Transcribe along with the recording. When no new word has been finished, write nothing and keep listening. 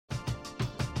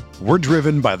We're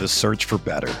driven by the search for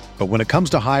better. But when it comes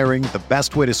to hiring, the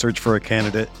best way to search for a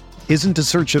candidate isn't to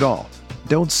search at all.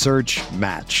 Don't search,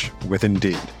 match with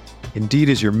Indeed. Indeed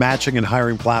is your matching and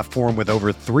hiring platform with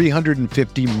over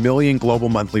 350 million global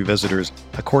monthly visitors,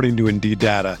 according to Indeed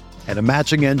data, and a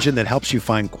matching engine that helps you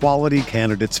find quality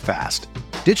candidates fast.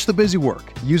 Ditch the busy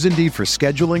work. Use Indeed for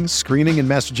scheduling, screening, and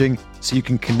messaging so you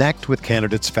can connect with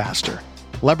candidates faster.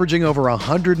 Leveraging over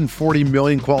 140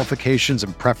 million qualifications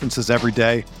and preferences every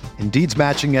day, Indeed's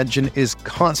matching engine is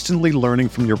constantly learning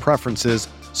from your preferences,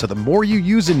 so the more you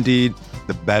use Indeed,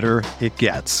 the better it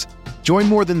gets. Join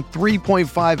more than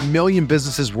 3.5 million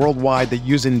businesses worldwide that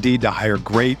use Indeed to hire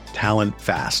great talent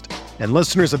fast. And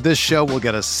listeners of this show will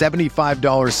get a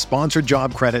 $75 sponsored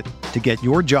job credit to get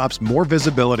your jobs more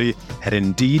visibility at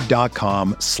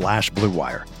Indeed.com/Blue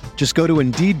Wire. Just go to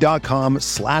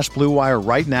Indeed.com/Blue Wire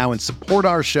right now and support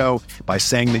our show by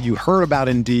saying that you heard about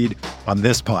Indeed on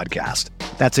this podcast.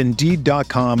 That's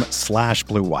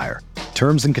Indeed.com/Blue Wire.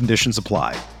 Terms and conditions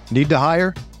apply. Need to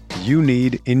hire? You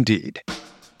need Indeed.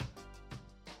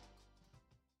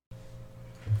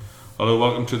 Hello,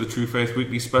 welcome to the True Faith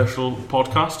Weekly Special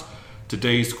podcast.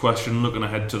 Today's question, looking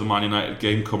ahead to the Man United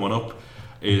game coming up,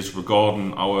 is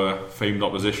regarding our famed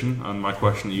opposition. And my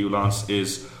question to you, Lance,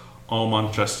 is: are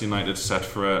Manchester United set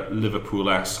for a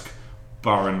Liverpool-esque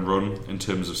barren run in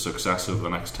terms of success over the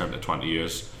next 10 to 20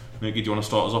 years? Mickey, do you want to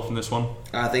start us off in this one?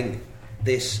 I think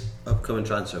this upcoming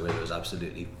transfer window is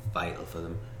absolutely vital for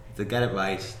them. If they get it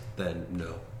right, then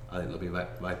no. I think they'll be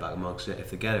right back amongst it. If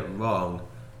they get it wrong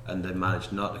and they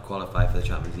manage not to qualify for the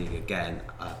Champions League again,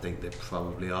 I think they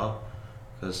probably are.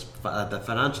 Because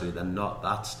financially, they're not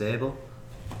that stable.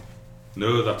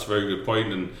 No, that's a very good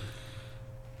point. And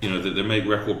you know, they make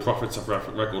record profits off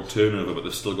record turnover, but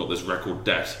they've still got this record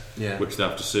debt, which they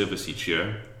have to service each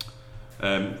year.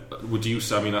 Would you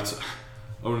say, I mean, I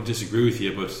wouldn't disagree with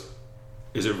you, but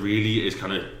is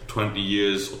kind of 20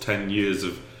 years or 10 years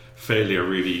of failure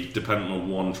really dependent on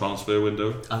one transfer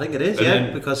window? I think it is,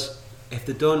 because if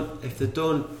they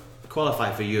don't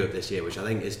qualify for Europe this year, which I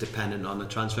think is dependent on the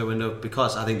transfer window,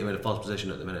 because I think they're in a false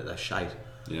position at the minute, they're shite.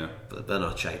 Yeah. But they're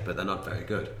not shite, but they're not very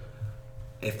good.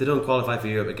 If they don't qualify for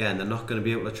Europe again, they're not going to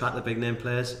be able to attract the big name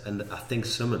players, and I think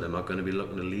some of them are going to be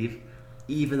looking to leave.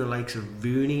 Even the likes of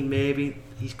Rooney, maybe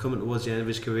he's coming towards the end of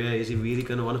his career. Is he really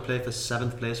going to want to play for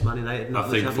 7th place Man United? I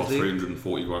think for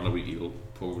 340 grand a week he'll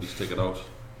probably stick it out.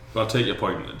 But I'll take your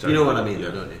point. You know what I mean, though,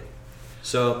 don't you?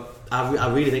 So I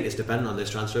really think it's dependent on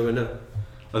this transfer window.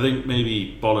 I think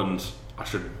maybe Bolland, I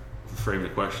should frame the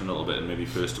question a little bit, and maybe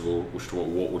first of all,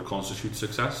 what would constitute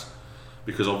success?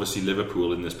 Because obviously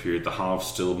Liverpool in this period, they have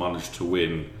still managed to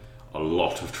win a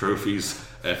lot of trophies,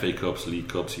 FA Cups, League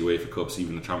Cups, UEFA Cups,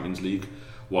 even the Champions League,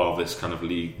 while this kind of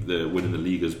league, the winning the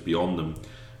league is beyond them.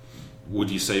 Would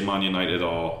you say Man United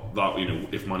are that, you know,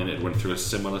 if Man United went through a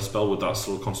similar spell, would that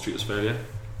still constitute as failure?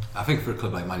 I think for a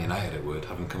club like Man United it would,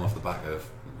 having come off the back of,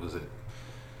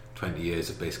 20 years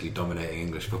of basically dominating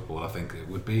English football, I think it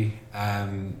would be.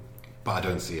 But I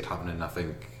don't see it happening. I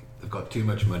think they've got too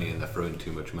much money and they're throwing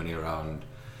too much money around.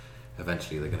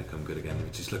 Eventually they're going to come good again.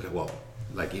 Just look at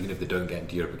even if they don't get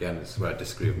into Europe again, this is where I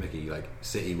disagree with Mickey. Like,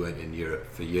 City weren't in Europe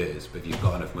for years, but if you've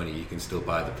got enough money, you can still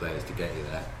buy the players to get you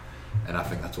there. And I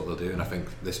think that's what they'll do. And I think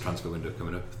this transfer window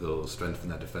coming up, they'll strengthen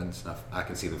their defence. I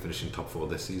can see them finishing top 4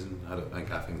 this season. I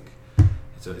think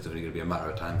it's only going to be a matter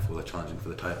of time before they're challenging for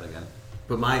the title again.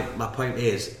 But my point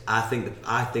is, I think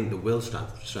they will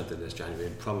strengthen this January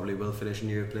and probably will finish in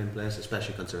European place,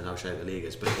 especially considering how shite the league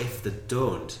is. But if they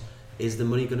don't, is the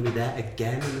money going to be there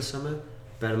again in the summer?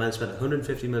 Bear in mind, spent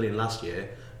 150 million last year,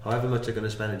 however much they're going to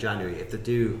spend in January. If they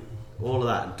do all of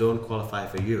that and don't qualify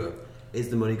for Europe, is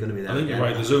the money going to be there? I think again? you're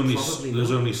right.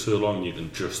 There's only so long you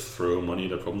can just throw money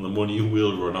at a problem. The money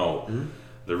will run out.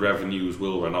 The revenues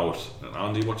will run out. And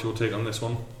Andy, what's your take on this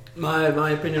one?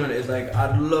 My opinion on it is, like,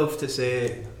 I'd love to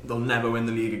say they'll never win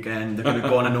the league again, they're going to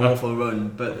go on an awful run,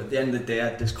 but at the end of the day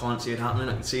I just can't see it happening.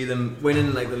 I can see them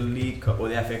winning like the League Cup or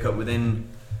the FA Cup within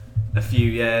a few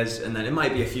years, and then it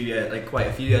might be a few years, like quite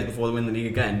a few years before they win the league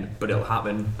again, but it'll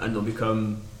happen and they'll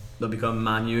become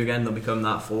Man U again, they'll become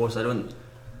that force. I don't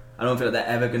feel like they're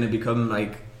ever going to become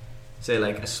like, say,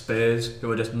 like a Spurs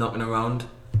who are just knocking around.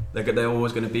 They're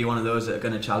always going to be one of those that are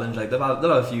going to challenge. Like they'll have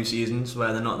a few seasons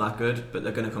where they're not that good, but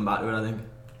they're going to come back to it, I think.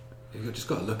 You've just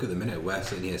got to look at the minute. We're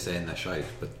sitting here saying they're shite,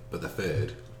 but they're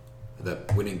third. They're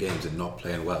winning games and not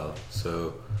playing well.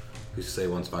 So who's to say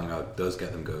once Van Gaal does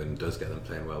get them going, does get them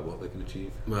playing well, what they can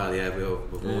achieve? Well, yeah,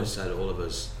 we've always said, all of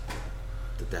us,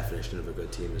 the definition of a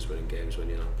good team is winning games when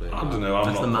you're not playing. I don't know.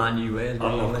 That's the Man U way. I'm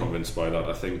not convinced by that.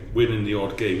 I think winning the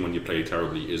odd game when you play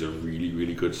terribly is a really,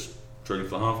 really good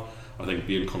strength to have. I think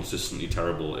being consistently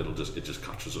terrible, it just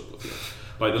catches up with you.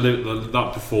 Like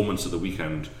that performance at the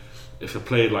weekend, if it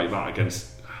played like that against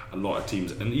a lot of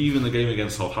teams, and even the game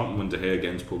against Southampton when De Gea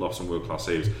against pulled off some world-class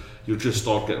saves, you'll just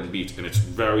start getting beat, and it's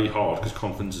very hard because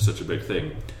confidence is such a big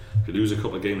thing. If you lose a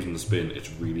couple of games in the spin,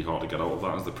 it's really hard to get out of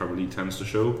that, as the Premier League tends to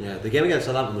show. Yeah, the game against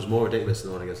Southampton was more ridiculous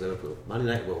than the one against Liverpool. Man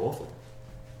United were awful.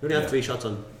 We only had three shots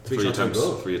on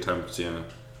goal. 3 attempts, yeah.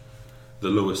 The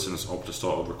lowest since Opta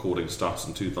started recording stats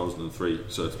in 2003.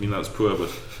 So that's poor,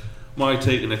 but my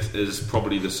take on it is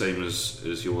probably the same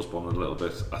as yours, Bond, a little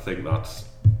bit. I think that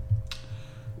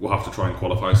we'll have to try and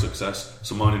qualify success.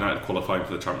 So Man United qualifying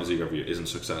for the Champions League every year isn't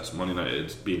success. Man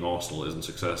United being Arsenal isn't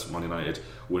success. Man United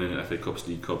winning FA Cups,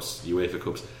 League Cups, UEFA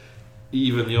Cups,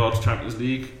 even the odd Champions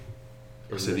League,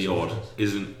 I say the odd,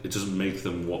 it doesn't make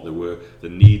them what they were. The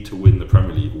need to win the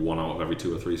Premier League 1 out of every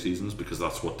 2 or 3 seasons, because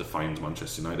that's what defines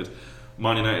Manchester United.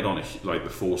 Man United the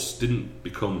force didn't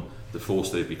become the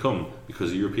force they've become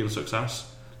because of European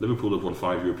success. Liverpool have won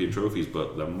 5 European trophies,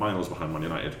 but they're miles behind Man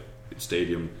United in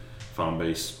stadium, fan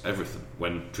base, everything,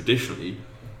 when traditionally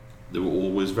they were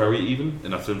always very even.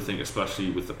 And I don't think,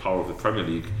 especially with the power of the Premier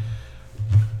League,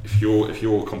 if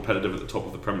you're competitive at the top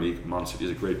of the Premier League, Man City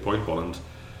is a great point ball, and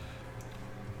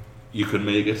you can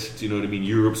make it. Do you know what I mean?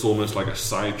 Europe's almost like a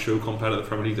sideshow compared to the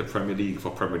Premier League. The Premier League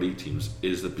for Premier League teams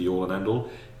is the be all and end all.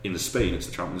 In Spain, it's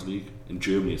the Champions League. In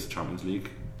Germany, it's the Champions League.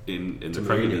 In the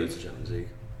Premier League, it's the Champions League.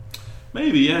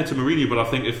 Maybe, yeah, to Mourinho, but I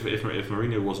think if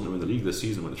Mourinho wasn't to win the league this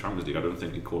season with the Champions League, I don't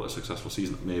think he'd call it a successful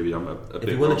season. Maybe I'm a bit. If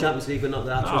he won the Champions League, but not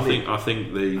the actual league. I think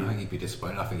he'd be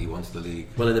disappointed. I think he wants the league.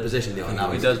 Well, in the position they are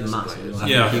now, he does massively.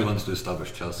 I think he wants to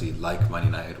establish Chelsea like Man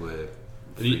United were.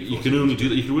 You can only do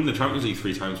that. You can win the Champions League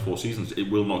 3 times 4 seasons. It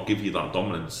will not give you that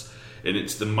dominance, and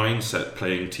it's the mindset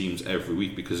playing teams every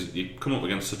week, because you come up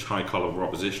against such high caliber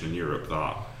opposition in Europe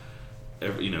that,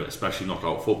 especially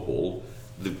knockout football,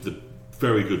 the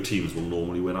very good teams will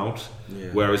normally win out. Yeah.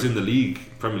 Whereas in the league,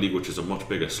 Premier League, which is a much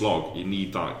bigger slog, you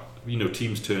need that.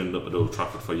 Teams turned up at Old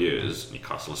Trafford for years,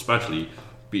 Newcastle especially,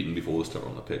 beaten before they stepped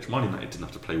on the pitch. Man United didn't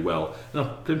have to play well. They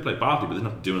didn't play badly, but they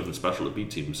didn't have to do anything special to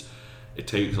beat teams. It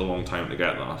takes a long time to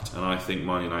get that, and I think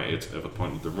Man United have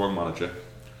appointed the wrong manager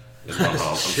in Van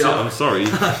Gaal. I'm sorry.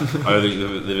 I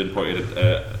think they've appointed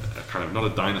a kind of, not a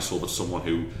dinosaur, but someone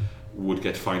who would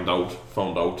get found out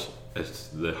at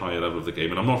the higher level of the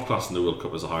game. And I'm not classing the World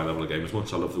Cup as a higher level of game. As much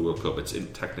as I love the World Cup, it's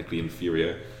technically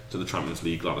inferior to the Champions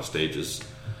League latter stages.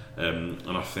 And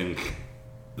I think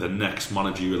the next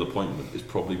managerial appointment is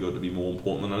probably going to be more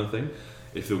important than anything.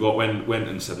 If they went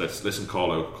and said, listen,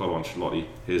 Carlo Ancelotti,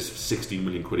 here's 16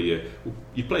 million quid a year. Well,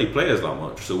 you play players that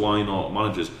much, so why not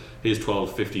managers? Here's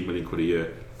 12, 15 million quid a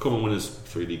year. Come and win us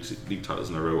 3 league titles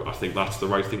in a row. I think that's the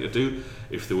right thing to do.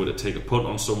 If they were to take a punt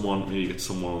on someone, maybe get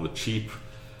someone on the cheap,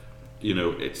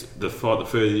 it's the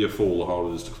further you fall, the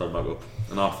harder it is to climb back up.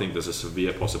 And I think there's a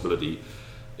severe possibility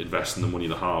investing the money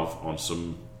they have on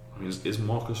some. Is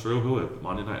Marcus Rojo a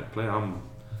Man United player? I'm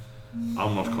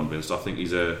not convinced. I think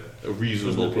he's a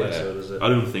reasonable player. I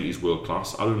don't think he's world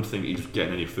class. I don't think he's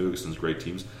getting any of Ferguson's great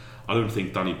teams. I don't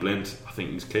think Danny Blind, I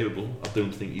think he's capable. I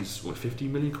don't think he's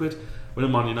 15 million quid. When a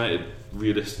Man United,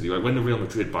 realistically, like when the Real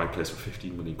Madrid buy players for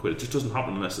 15 million quid, it just doesn't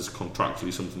happen unless there's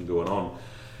contractually something going on.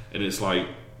 And it's like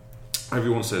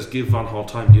everyone says, give Van Gaal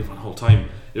time. You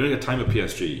don't get time at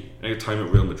PSG, you don't get time at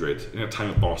Real Madrid, you don't get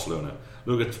time at Barcelona.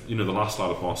 Look at the last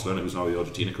lad at Barcelona, who's now the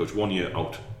Argentina coach. 1 year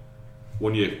out.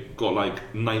 1 year got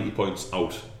like 90 points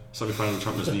out. Semi-final of the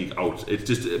Champions League out. It's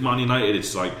just Man United.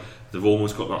 It's like they've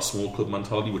almost got that small club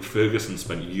mentality, which Ferguson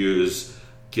spent years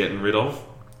getting rid of.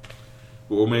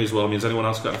 But we may as well. Has anyone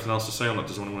else got anything else to say on that?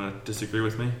 Does anyone want to disagree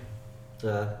with me?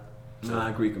 No, I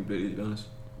agree completely, to be honest.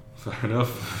 Fair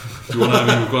enough. Do you want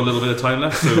to? We've got a little bit of time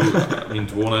left, so do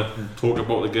you want to talk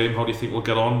about the game? How do you think we'll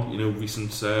get on?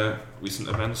 Recent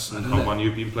events and how Man U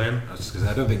have been playing. I was just going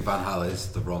to say, I don't think Van Gaal is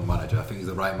the wrong manager. I think he's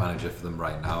the right manager for them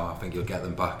right now. I think he'll get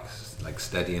them back like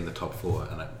steady in the top 4.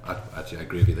 And I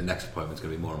agree with you. The next appointment's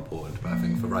going to be more important. But I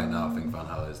think for right now, I think Van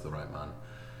Gaal is the right man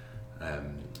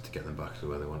to get them back to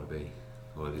where they want to be,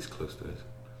 or at least close to it.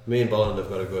 Me and Bolland have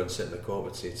got to go and sit in the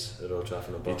corporate seats at Old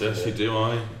Trafford and Boxing Day. You do,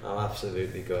 aye. I'm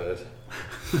absolutely gutted.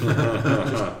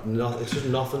 It's just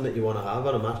nothing that you want to have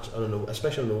on a match,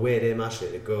 especially on a away day match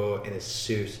day, to go in a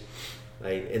suit,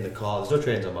 like in the car. There's no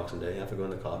trains on Boxing Day, you have to go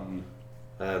in the car.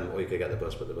 Or you could get the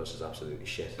bus, but the bus is absolutely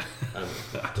shit.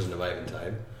 It doesn't arrive in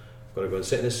time. I've got to go and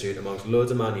sit in a suit amongst loads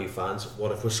of Man U fans.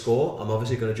 What if we score? I'm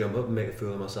obviously going to jump up and make a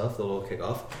fool of myself. They'll all kick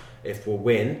off. If we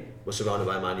win, we're surrounded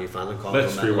by Man U fans and can't go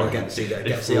mental. Get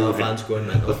to see our fans going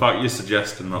mental. The fact you're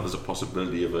suggesting that there's a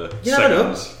possibility of a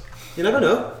seconds. You never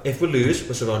know. If we lose,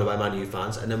 we're surrounded by Man U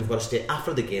fans, and then we've got to stay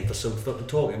after the game for some fucking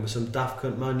talking with some daft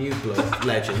cunt Man U bloke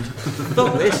legend.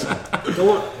 Fuck this.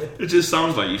 It just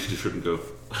sounds like you shouldn't go.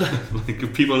 Like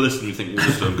if people are listening, you think, well,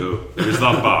 just don't go. If it's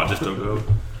that bad, just don't go.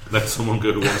 Let someone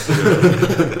go who wants to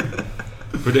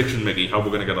go. Prediction, Mickey, how we're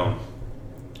going to get on?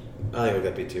 I think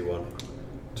we're going to be 2-1.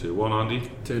 2-1,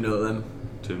 Andy? 2-0 them.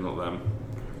 2-0 them.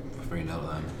 3-0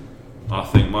 them. I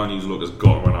think Man U's look has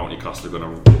got to run out. Newcastle are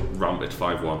going to ramp it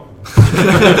 5-1.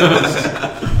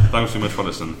 Thanks so much for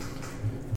listening.